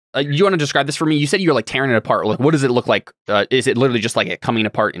you want to describe this for me? You said you're like tearing it apart. Like, what does it look like? Is it literally just like it coming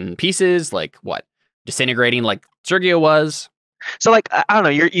apart in pieces? Like what? Disintegrating like Sergio was? So like, I don't know,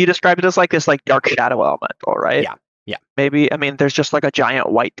 you described it as like this like dark shadow elemental, right? Yeah. Maybe, I mean, there's just like a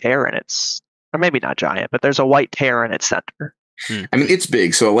giant white tear in its, or maybe not giant, but there's a white tear in its center. I mean, it's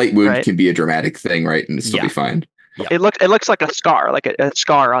big, so a light wound can be a dramatic thing, right? And it'll still be fine. Yeah. It looks like a scar, like a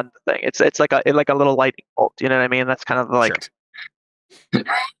scar on the thing. It's like a little lightning bolt. You know what I mean? That's kind of like. Sure.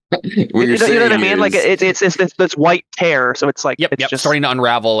 You know what I mean? Like it's this white tear, so it's like it's just starting to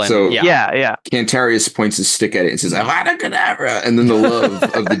unravel. And so yeah. Cantarius points his stick at it and says, "Avada Kedavra," and then the love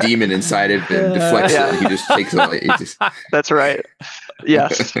of the demon inside it deflects it. And he just takes it. That's right.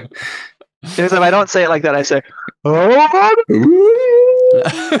 Yes. Because if I don't say it like that, I say, "Oh."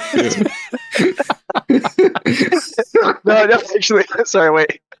 No, actually, sorry.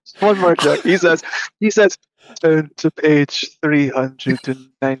 Wait, one more joke. He says, turn to page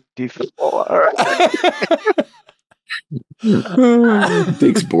 394.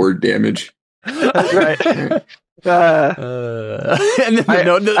 Takes board damage. That's right. And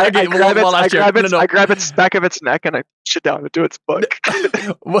then I grab its back of its neck and I sit down into its book.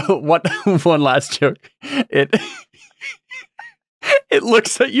 What? One last joke. It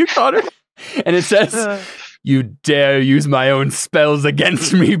looks at you, Connor, and it says, "You dare use my own spells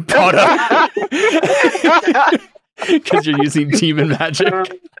against me, Potter." Because you're using demon magic.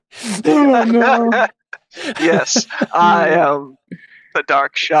 Oh, no. Yes, I am the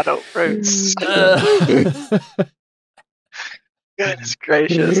Dark Shadow Prince. Goodness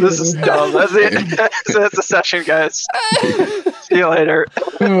gracious, this is dumb. That's it. So that's the session, guys. See you later.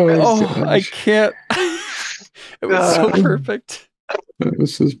 Oh, I can't. It was so perfect.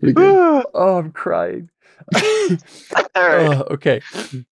 This is pretty good. Oh, I'm crying. All right. Okay.